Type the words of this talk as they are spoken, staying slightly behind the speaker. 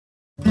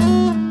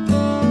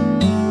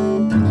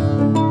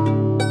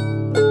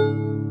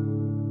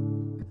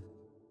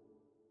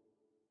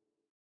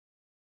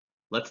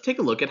Let's take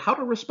a look at how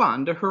to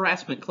respond to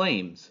harassment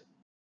claims.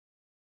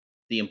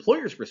 The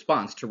employer's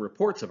response to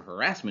reports of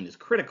harassment is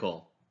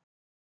critical.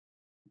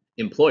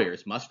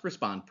 Employers must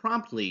respond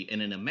promptly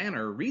and in a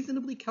manner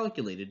reasonably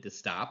calculated to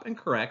stop and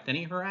correct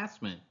any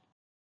harassment.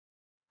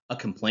 A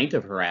complaint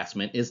of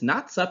harassment is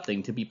not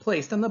something to be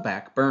placed on the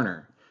back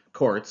burner.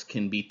 Courts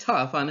can be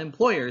tough on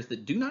employers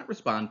that do not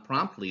respond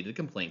promptly to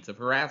complaints of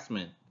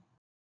harassment.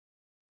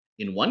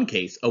 In one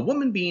case, a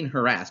woman being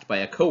harassed by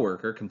a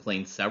coworker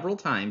complained several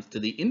times to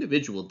the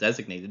individual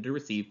designated to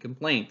receive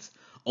complaints,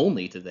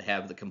 only to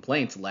have the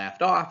complaints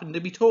laughed off and to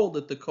be told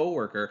that the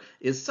coworker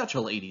is such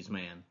a ladies'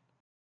 man.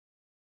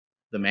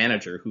 The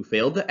manager who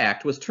failed to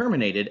act was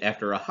terminated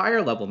after a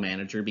higher level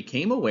manager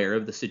became aware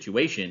of the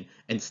situation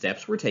and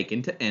steps were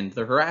taken to end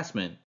the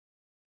harassment.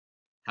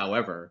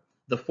 However,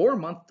 the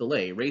 4-month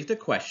delay raised a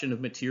question of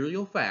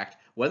material fact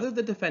whether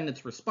the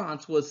defendant's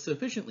response was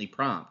sufficiently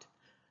prompt.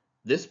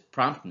 This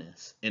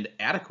promptness and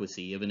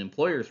adequacy of an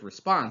employer's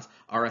response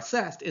are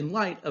assessed in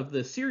light of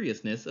the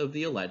seriousness of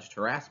the alleged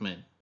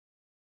harassment.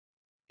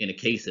 In a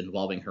case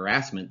involving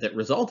harassment that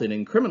resulted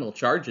in criminal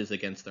charges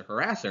against the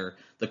harasser,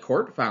 the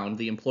court found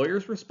the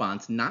employer's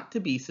response not to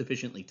be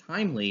sufficiently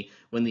timely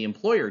when the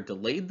employer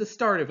delayed the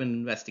start of an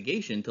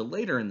investigation to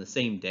later in the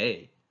same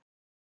day.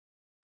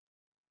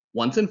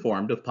 Once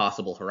informed of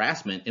possible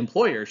harassment,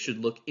 employers should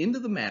look into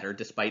the matter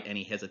despite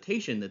any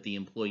hesitation that the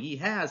employee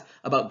has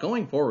about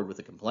going forward with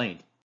a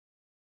complaint.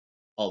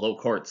 Although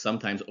courts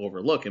sometimes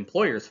overlook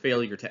employers'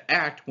 failure to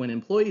act when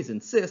employees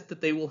insist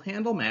that they will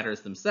handle matters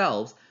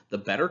themselves, the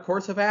better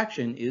course of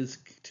action is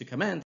to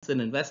commence an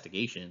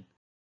investigation.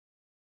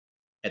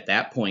 At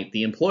that point,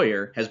 the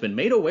employer has been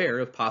made aware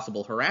of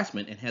possible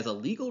harassment and has a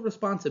legal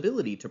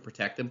responsibility to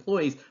protect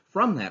employees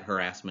from that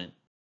harassment.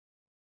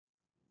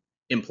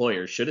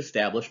 Employers should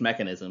establish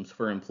mechanisms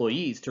for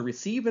employees to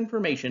receive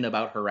information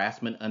about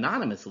harassment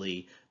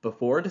anonymously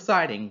before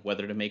deciding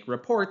whether to make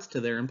reports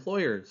to their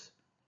employers.